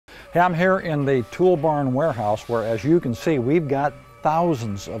Hey, I'm here in the Toolbarn warehouse where, as you can see, we've got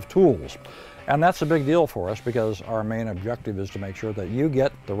thousands of tools. And that's a big deal for us because our main objective is to make sure that you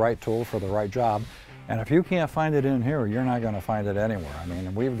get the right tool for the right job. And if you can't find it in here, you're not going to find it anywhere. I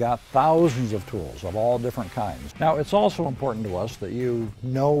mean, we've got thousands of tools of all different kinds. Now, it's also important to us that you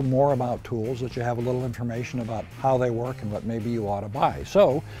know more about tools, that you have a little information about how they work and what maybe you ought to buy.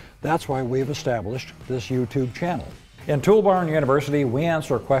 So that's why we've established this YouTube channel. In Toolbarn University, we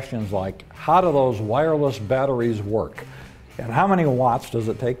answer questions like, how do those wireless batteries work? And how many watts does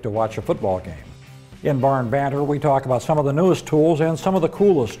it take to watch a football game? In Barn Banter, we talk about some of the newest tools and some of the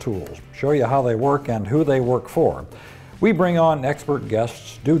coolest tools, show you how they work and who they work for. We bring on expert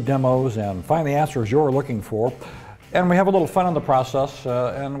guests, do demos, and find the answers you're looking for. And we have a little fun in the process,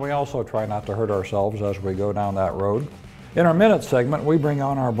 and we also try not to hurt ourselves as we go down that road. In our minute segment, we bring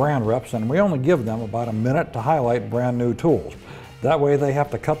on our brand reps, and we only give them about a minute to highlight brand new tools. That way they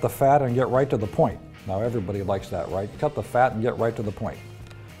have to cut the fat and get right to the point. Now everybody likes that, right? Cut the fat and get right to the point.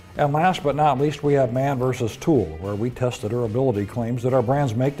 And last but not least, we have Man versus Tool, where we test the durability claims that our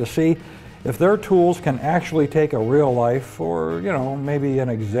brands make to see if their tools can actually take a real life or, maybe an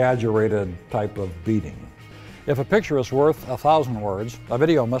exaggerated type of beating. If a picture is worth 1,000 words, a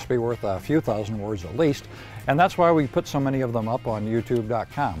video must be worth a few thousand words at least, and that's why we put so many of them up on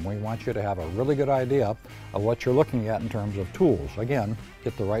YouTube.com. We want you to have a really good idea of what you're looking at in terms of tools. Again,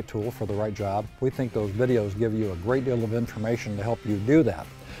 get the right tool for the right job. We think those videos give you a great deal of information to help you do that.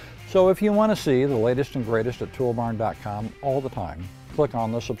 So if you want to see the latest and greatest at ToolBarn.com all the time, click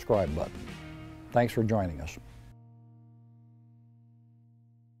on the subscribe button. Thanks for joining us.